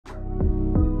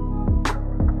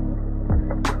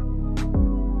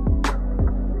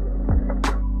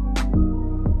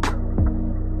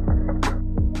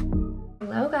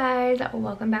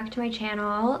welcome back to my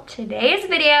channel. Today's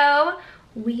video,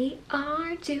 we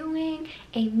are doing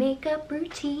a makeup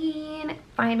routine.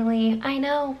 Finally, I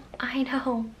know.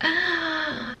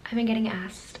 I've been getting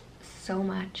asked so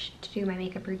much to do my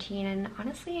makeup routine, and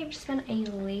honestly, I've just been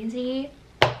a lazy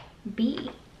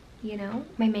bee, you know?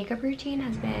 My makeup routine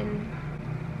has been,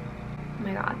 oh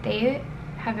my god, they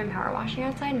have been power washing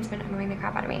outside and it's been annoying the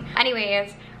crap out of me.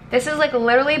 Anyways, this has like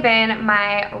literally been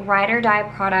my ride or die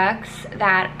products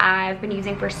that I've been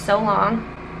using for so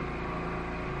long.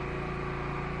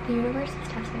 The universe is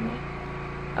testing me.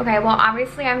 Okay, well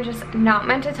obviously I'm just not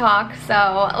meant to talk,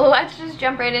 so let's just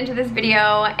jump right into this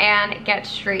video and get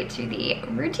straight to the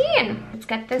routine. Let's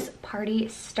get this party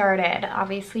started.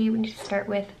 Obviously we need to start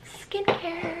with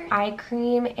skincare. Eye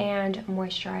cream and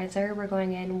moisturizer. We're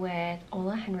going in with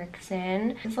Ola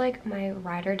Henriksen. It's like my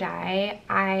ride or die.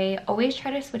 I always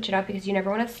try to switch it up because you never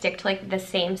want to stick to like the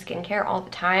same skincare all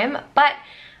the time, but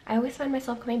I always find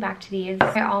myself coming back to these.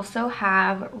 I also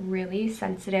have really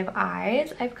sensitive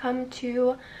eyes. I've come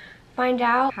to find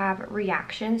out have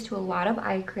reactions to a lot of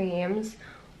eye creams,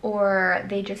 or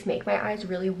they just make my eyes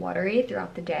really watery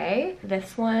throughout the day.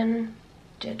 This one,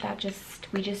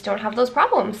 we just don't have those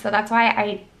problems. So that's why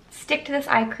I stick to this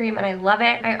eye cream and I love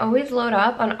it. I always load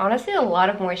up on honestly a lot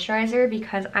of moisturizer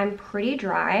because I'm pretty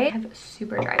dry. I have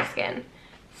super dry skin.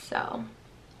 So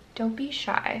don't be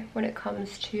shy when it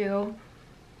comes to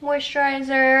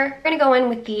moisturizer. We're gonna go in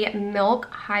with the Milk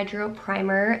Hydro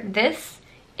Primer. This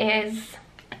is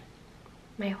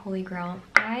my holy grail.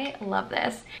 I love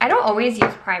this. I don't always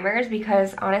use primers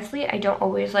because honestly I don't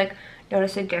always like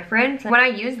notice a difference. When I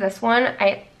use this one,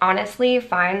 I honestly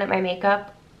find that my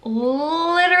makeup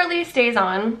literally stays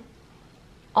on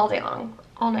all day long,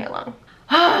 all night long.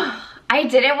 I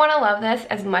didn't want to love this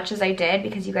as much as I did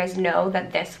because you guys know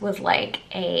that this was like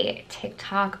a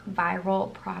TikTok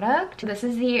viral product. This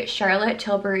is the Charlotte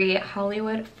Tilbury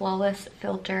Hollywood Flawless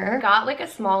Filter. Got like a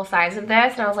small size of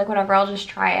this and I was like, whatever, I'll just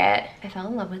try it. I fell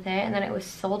in love with it and then it was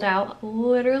sold out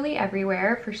literally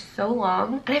everywhere for so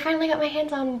long. And I finally got my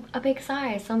hands on a big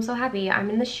size, so I'm so happy. I'm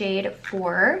in the shade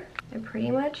 4. I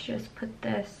pretty much just put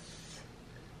this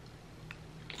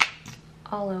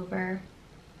all over.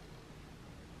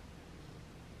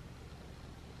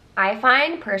 I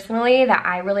find personally that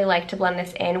I really like to blend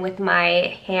this in with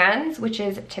my hands, which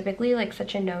is typically like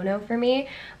such a no-no for me,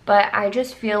 but I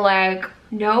just feel like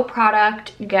no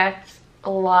product gets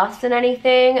lost in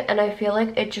anything and I feel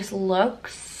like it just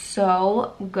looks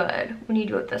so good when you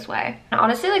do it this way. And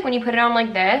honestly, like when you put it on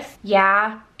like this,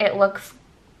 yeah, it looks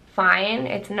fine,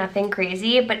 it's nothing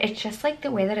crazy, but it's just like the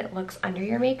way that it looks under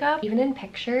your makeup, even in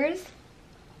pictures,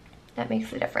 that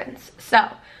makes a difference. So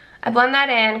I blend that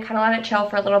in, kind of let it chill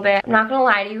for a little bit. I'm not gonna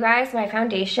lie to you guys, my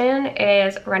foundation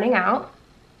is running out.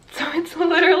 So it's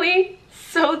literally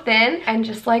so thin and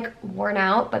just like worn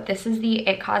out, but this is the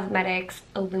It Cosmetics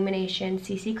Illumination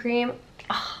CC Cream.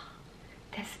 Oh,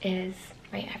 this is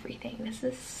my everything. This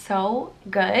is so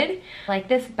good. I like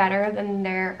this better than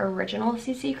their original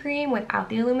CC cream without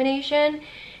the illumination.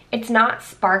 It's not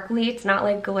sparkly, it's not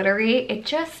like glittery.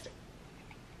 It's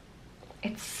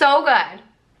so good.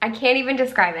 I can't even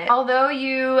describe it. Although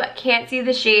you can't see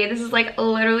the shade, this is like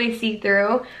literally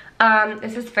see-through.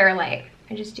 This is Fairlight.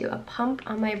 I just do a pump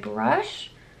on my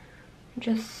brush.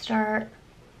 Just start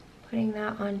putting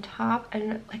that on top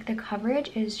and like the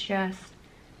coverage is just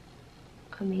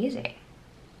amazing.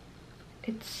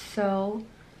 It's so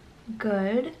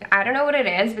good. I don't know what it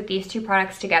is, but these two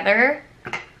products together,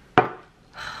 oh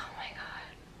my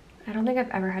god. I don't think I've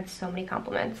ever had so many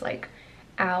compliments like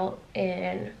out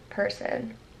in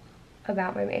person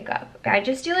about my makeup. I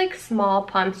just do like small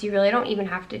pumps. You really don't even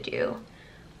have to do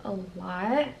a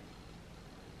lot.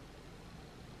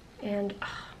 And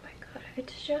oh my god,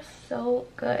 it's just so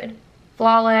good.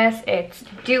 Flawless, it's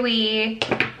dewy,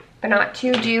 but not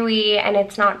too dewy, and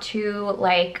it's not too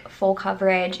like full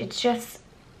coverage. It's just,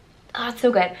 oh, it's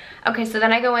so good. Okay, so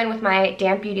then I go in with my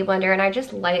damp beauty blender and I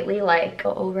just lightly like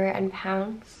go over and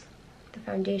pounce the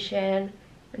foundation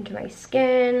into my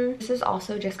skin. This is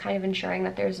also just kind of ensuring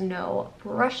that there's no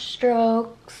brush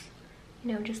strokes,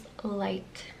 you know, just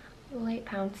light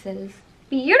pounces.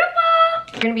 Beautiful!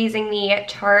 We're gonna be using the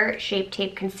Tarte Shape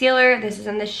Tape Concealer. This is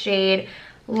in the shade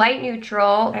Light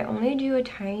Neutral. I only do a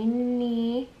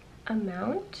tiny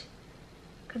amount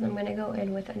because I'm gonna go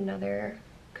in with another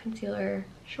concealer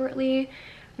shortly.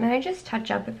 And then I just touch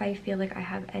up if I feel like I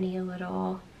have any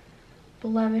little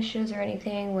blemishes or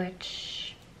anything, which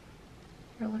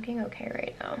we're looking okay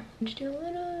right now. Just do a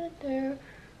little bit there,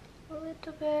 a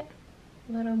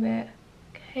little bit.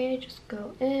 Okay, just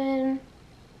go in.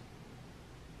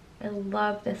 I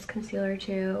love this concealer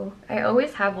too. I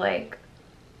always have like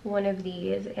one of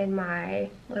these in my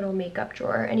little makeup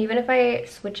drawer. And even if I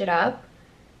switch it up,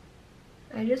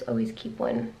 I just always keep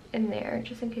one in there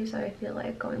just in case I feel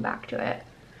like going back to it.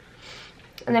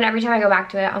 And then every time I go back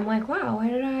to it, I'm like, wow, why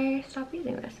did I stop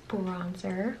using this?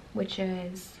 Bronzer, which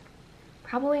is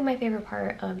probably my favorite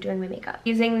part of doing my makeup.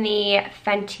 Using the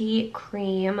Fenty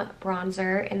Cream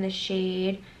Bronzer in the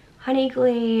shade Honey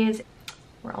Glaze.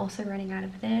 We're also running out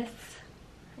of this.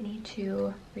 I need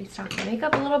to restock my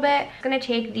makeup a little bit. I'm gonna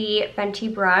take the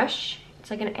Fenty brush. It's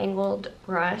like an angled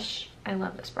brush. I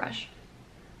love this brush.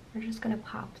 We're just gonna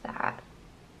pop that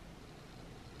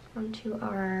onto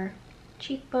our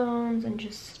cheekbones and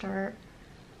just start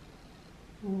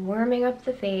warming up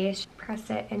the face. Press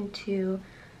it into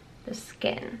the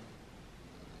skin.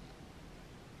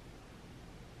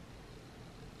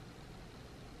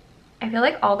 I feel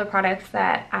like all the products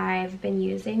that I've been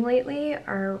using lately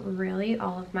are really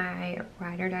all of my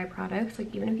ride or die products.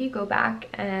 Like even if you go back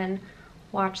and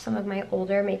watch some of my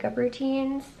older makeup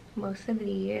routines, most of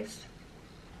these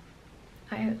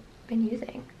I've been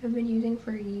using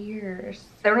for years.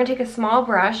 So we're gonna take a small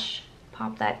brush,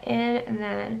 pop that in, and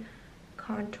then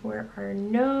contour our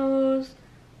nose.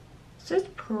 This is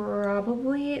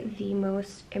probably the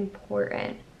most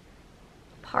important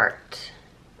part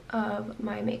of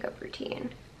my makeup routine.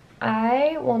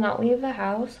 I will not leave the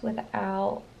house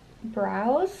without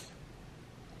brows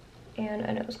and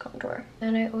a nose contour.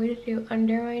 And I always do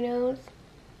under my nose.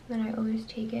 Then I always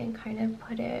take it and kind of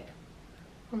put it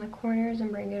on the corners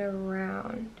and bring it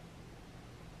around.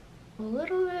 A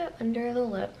little bit under the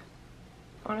lip.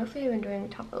 Honestly, I've been doing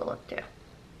the top of the lip too.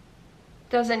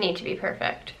 Doesn't need to be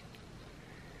perfect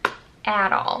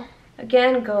at all.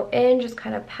 Again, go in, just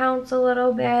kind of pounce a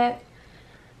little bit.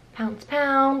 Pounce,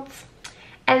 pounce.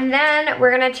 And then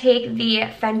we're gonna take the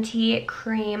Fenty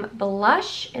Cream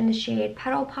Blush in the shade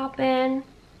Petal Poppin'.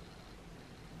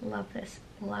 Love this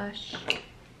blush.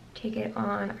 Take it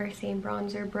on our same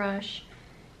bronzer brush.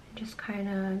 And just kind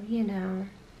of, you know,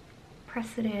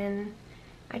 press it in.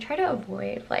 I try to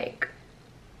avoid like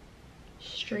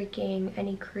streaking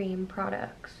any cream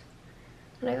products.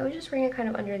 And I always just bring it kind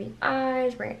of under the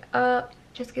eyes, bring it up.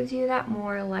 Just gives you that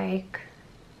more like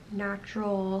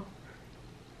natural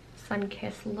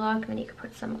sun-kissed look. Then you can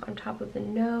put some on top of the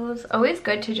nose. Always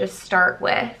good to just start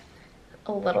with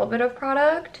a little bit of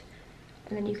product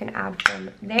and then you can add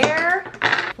from there.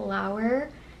 Flower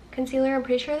concealer. I'm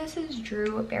pretty sure this is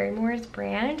Drew Barrymore's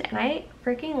brand and I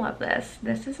freaking love this.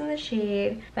 This is in the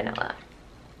shade Vanilla.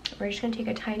 We're just gonna take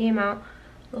a tiny amount,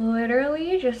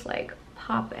 literally just like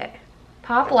pop it.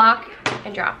 Pop, lock,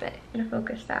 and drop it. I'm gonna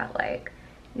focus that like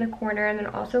in the corner and then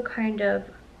also kind of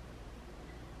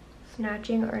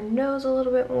snatching our nose a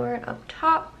little bit more up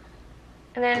top.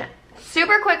 And then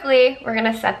super quickly, we're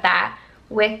gonna set that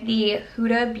with the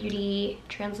Huda Beauty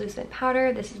translucent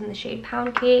powder. This is in the shade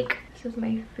Pound Cake. This is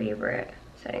my favorite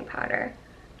setting powder.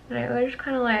 And I always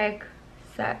kind of like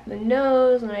set the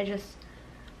nose and I just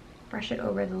brush it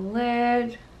over the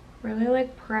lid. Really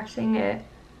like pressing it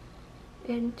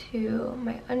into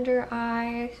my under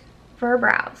eyes. For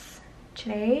brows,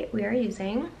 today we are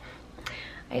using,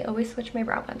 I always switch my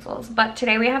brow pencils, but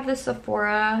today we have the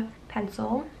Sephora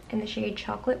pencil in the shade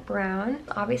Chocolate Brown.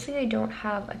 Obviously I don't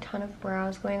have a ton of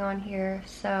brows going on here,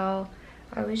 so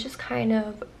I always just kind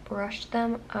of brush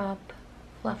them up,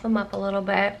 fluff them up a little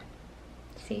bit.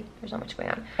 See, there's not much going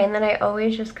on. And then I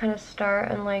always just kind of start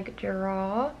and like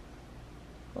draw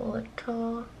a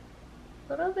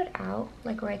little bit out,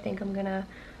 like where I think I'm gonna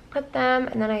put them,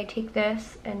 and then I take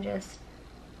this and just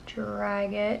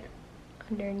drag it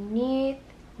underneath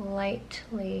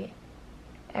lightly.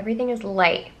 Everything is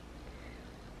light.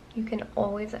 You can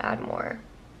always add more,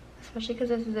 especially because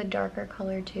this is a darker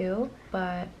color too,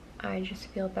 but I just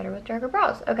feel better with darker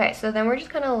brows. Okay, so then we're just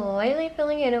kind of lightly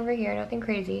filling in over here, nothing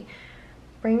crazy.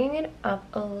 Bringing it up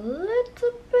a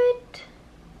little bit.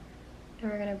 And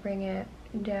we're gonna bring it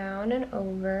down and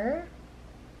over.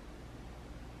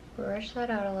 Brush that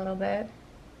out a little bit.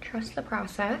 Trust the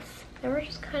process. Then we're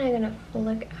just kind of gonna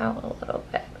flick out a little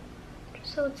bit,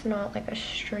 just so it's not like a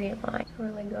straight line. So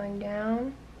we're like going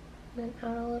down, then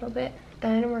out a little bit.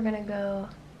 Then we're gonna go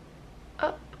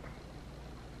up.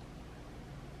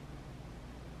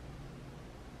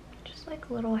 Just like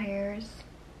little hairs.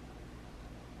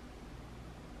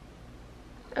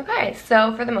 Okay,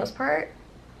 so for the most part,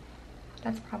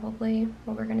 that's probably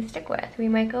what we're gonna stick with. We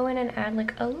might go in and add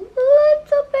like a little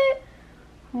bit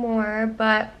more,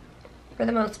 but for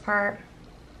the most part,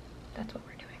 that's what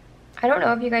we're doing. I don't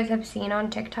know if you guys have seen on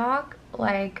TikTok,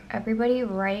 like everybody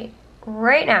right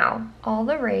now, all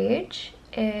the rage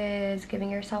is giving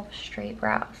yourself straight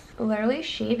brows. Literally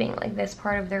shaving like this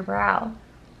part of their brow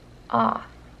off.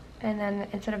 And then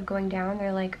instead of going down,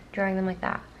 they're like drawing them like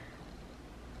that.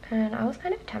 And I was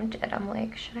kind of tempted. I'm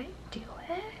like, should I do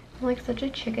it? I'm like such a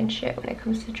chicken shit when it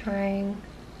comes to trying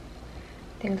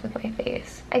things with my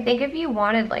face. I think if you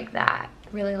wanted like that,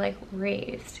 really like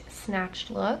raised,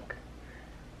 snatched look,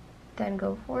 then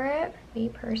go for it. Me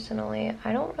personally,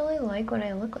 I don't really like when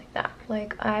I look like that.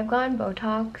 Like, I've gotten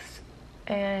Botox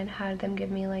and had them give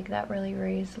me like that really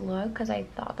raised look because I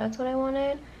thought that's what I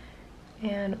wanted.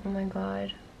 And oh my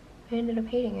god, I ended up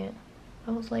hating it.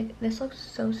 I was like, this looks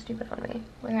so stupid on me.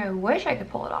 Like, I wish I could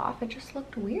pull it off. It just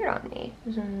looked weird on me. It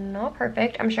was not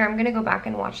perfect. I'm sure I'm gonna go back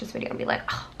and watch this video and be like,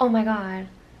 oh my god,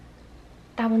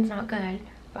 that one's not good.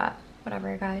 But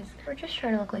whatever, guys. We're just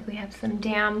trying to look like we have some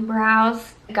damn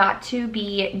brows. Got to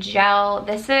be gel.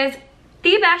 This is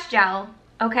the best gel,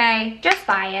 okay? Just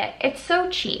buy it. It's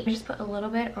so cheap. I just put a little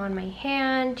bit on my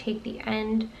hand, take the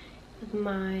end of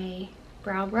my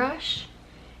brow brush,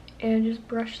 and just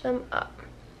brush them up.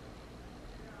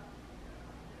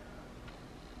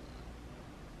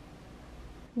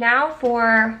 Now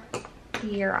for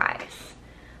your eyes.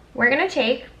 We're gonna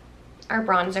take our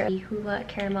bronzer, the Hoola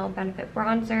Caramel Benefit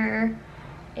Bronzer,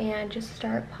 and just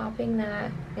start popping that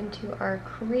into our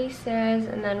creases.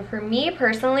 And then for me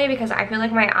personally, because I feel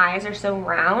like my eyes are so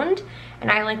round, and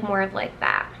I like more of like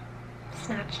that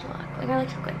snatched look. Like, I like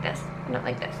to look like this, not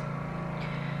like this.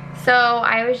 So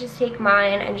I always just take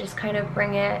mine and just kind of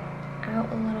bring it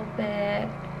out a little bit.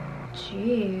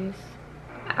 Jeez.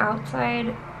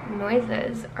 Outside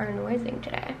noises are noising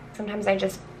today. Sometimes I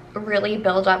just really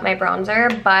build up my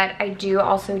bronzer, but I do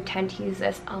also tend to use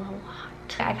this a lot.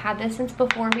 I've had this since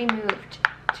before we moved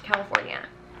to California.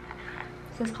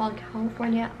 This is called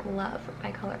California Love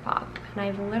by ColourPop, and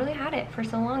I've literally had it for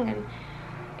so long, and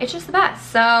it's just the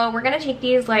best. So we're gonna take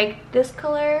these, like this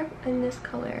color and this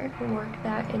color, and work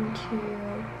that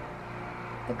into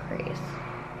the crease.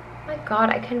 My god,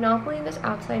 I cannot believe this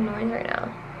outside noise right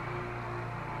now.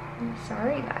 I'm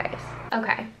sorry, guys.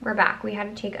 Okay, we're back. We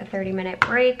had to take a 30-minute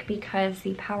break because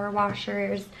the power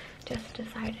washers just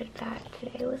decided that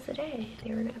today was the day they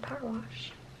were gonna power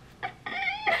wash.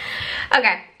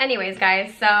 Okay, anyways,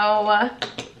 guys, so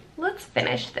let's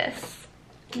finish this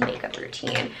makeup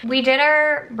routine. We did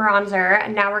our bronzer,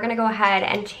 and now we're gonna go ahead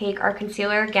and take our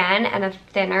concealer again and a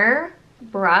thinner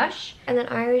brush. And then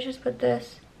I always just put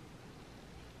this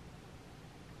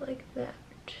like that.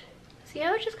 See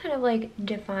how it just kind of like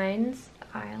defines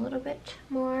the eye a little bit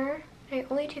more? I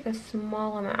only take a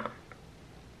small amount.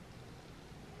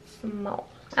 Small.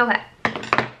 Okay.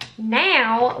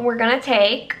 Now we're gonna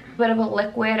take a bit of a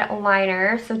liquid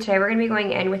liner. So today we're gonna be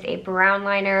going in with a brown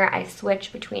liner. I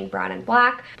switch between brown and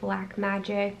black. Black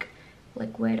Magic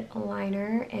liquid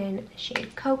liner in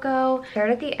shade Cocoa.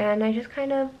 Start at the end. I just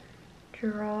kind of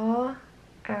draw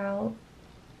out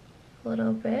a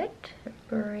little bit,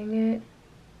 bring it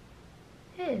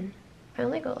in. I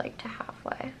only go like to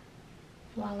halfway.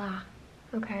 Voila.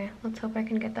 Okay, let's hope I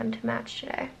can get them to match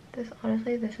today.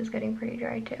 Honestly, this is getting pretty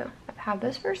dry too. I've had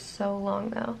this for so long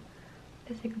though.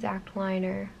 This exact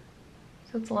liner.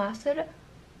 So it's lasted,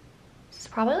 this is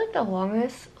probably like the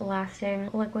longest lasting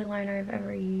liquid liner I've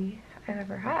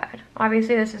ever had.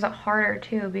 Obviously this is harder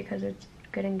too because it's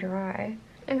getting dry.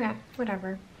 Okay,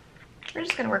 whatever. We're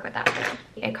just gonna work with that for now.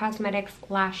 It Cosmetics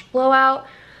Lash Blowout.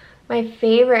 My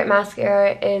favorite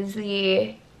mascara is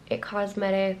the It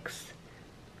Cosmetics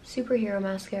Superhero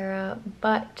Mascara,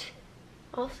 but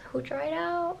also dried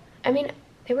out. I mean,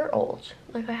 they were old.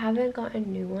 Like, I haven't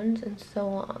gotten new ones in so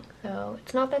long. So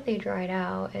it's not that they dried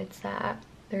out, it's that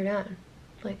they're done.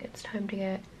 Like, it's time to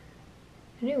get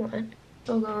a new one.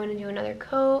 We'll go in and do another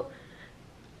coat,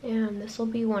 and this will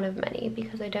be one of many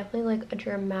because I definitely like a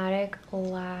dramatic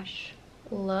lash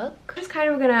look. Just kind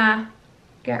of gonna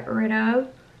get rid of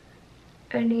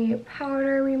any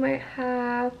powder we might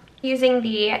have. Using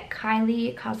the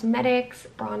Kylie Cosmetics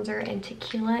Bronzer in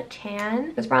Tequila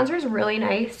Tan. This bronzer is really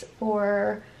nice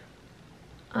for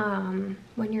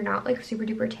when you're not like super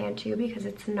duper tan too, because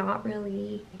it's not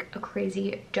really like a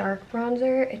crazy dark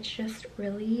bronzer. It's just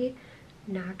really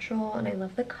natural, and I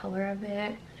love the color of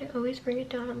it. I always bring it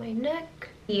down on my neck.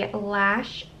 The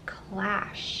Lash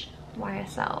Clash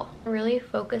YSL. Really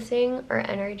focusing our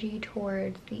energy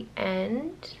towards the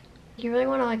end. You really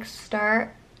want to like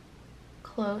start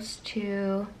close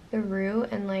to the root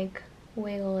and like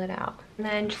wiggle it out. And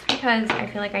then just because I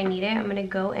feel like I need it, I'm gonna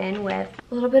go in with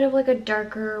a little bit of like a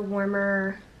darker,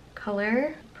 warmer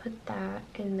color. Put that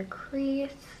in the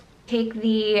crease. Take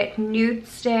the Nude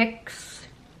Sticks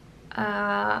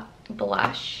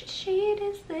blush. What shade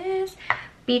is this?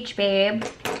 Beach Babe.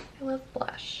 I love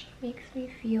blush. Makes me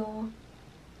feel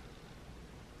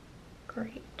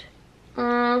great.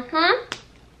 And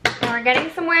we're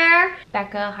getting somewhere.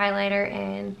 Becca highlighter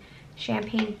in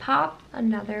Champagne Pop,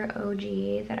 another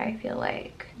OG that I feel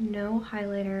like no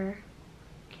highlighter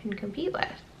can compete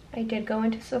with. I did go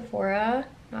into Sephora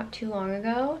not too long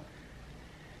ago,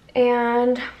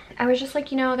 and I was just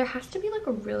like, you know, there has to be like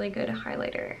a really good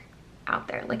highlighter out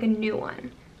there, like a new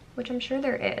one, which I'm sure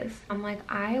there is. I'm like,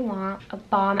 I want a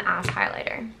bomb ass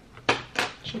highlighter.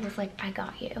 She was like, I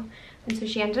got you. And so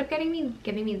she ended up giving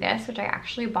me this, which I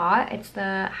actually bought. It's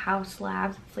the House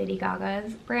Labs, it's Lady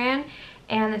Gaga's brand,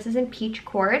 and this is in peach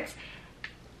quartz.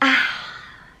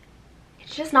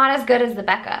 It's just not as good as the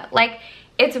Becca. Like,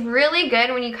 it's really good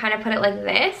when you kind of put it like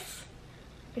this.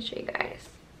 Let me show you guys.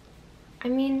 I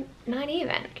mean, not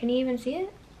even. Can you even see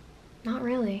it? Not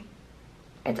really.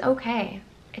 It's okay.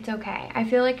 It's okay. I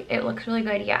feel like it looks really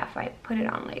good, yeah, if I put it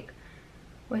on like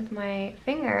with my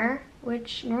finger,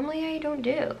 which normally I don't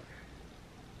do.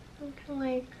 I'm kind of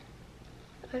like,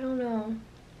 I don't know.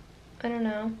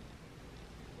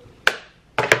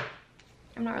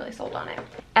 I'm not really sold on it.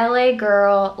 LA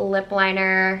Girl lip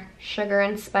liner, Sugar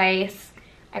and Spice.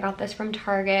 I got this from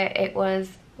Target. It was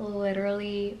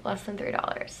literally less than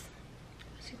 $3.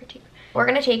 Super cheap. We're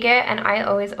gonna take it, and I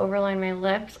always overline my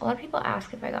lips. A lot of people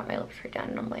ask if I got my lips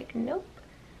redone, and I'm like, nope.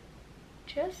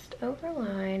 Just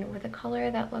overline with a color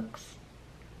that looks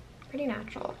pretty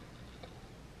natural.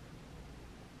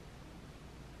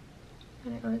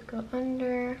 And I always go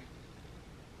under.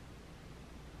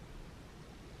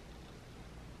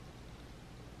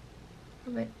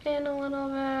 Rub it in a little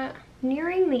bit.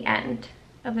 Nearing the end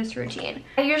of this routine.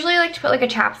 I usually like to put like a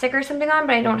chapstick or something on,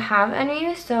 but I don't have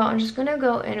any, so I'm just gonna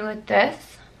go in with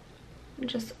this and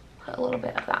just put a little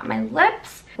bit of that on my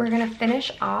lips. We're gonna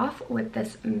finish off with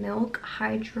this Milk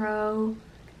Hydro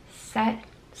Set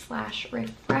 /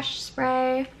 Refresh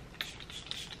Spray.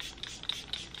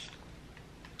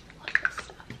 Love this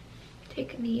stuff.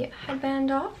 Take the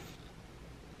headband off.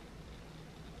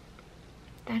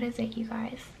 That is it, you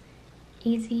guys.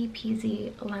 Easy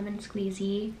peasy lemon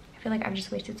squeezy. I feel like I've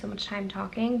just wasted so much time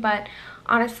talking, but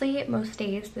honestly, most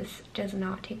days this does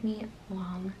not take me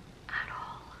long at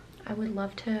all. I would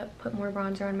love to put more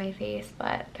bronzer on my face,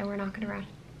 but then we're not gonna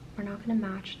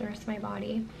match the rest of my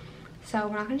body, so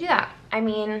we're not gonna do that. I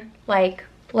mean, like,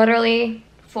 literally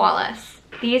flawless.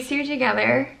 These two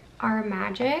together are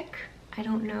magic. I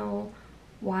don't know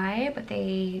why, but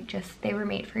they were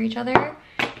made for each other.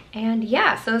 And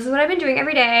yeah, so this is what I've been doing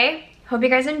every day. Hope you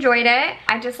guys enjoyed it.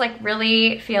 I just like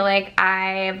really feel like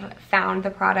I've found the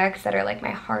products that are like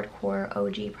my hardcore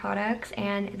OG products,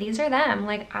 and these are them.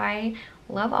 Like, I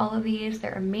love all of these.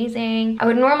 They're amazing. I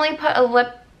would normally put a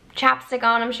lip chapstick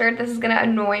on. I'm sure this is gonna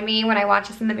annoy me when I watch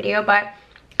this in the video, but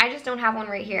I just don't have one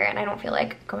right here, and I don't feel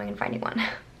like going and finding one.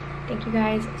 Thank you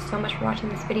guys so much for watching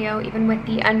this video, even with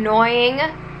the annoying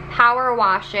power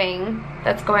washing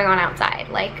that's going on outside.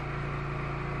 Like,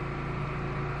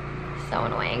 so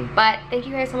annoying. But thank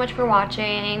you guys so much for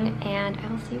watching, and I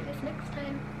will see you guys next time.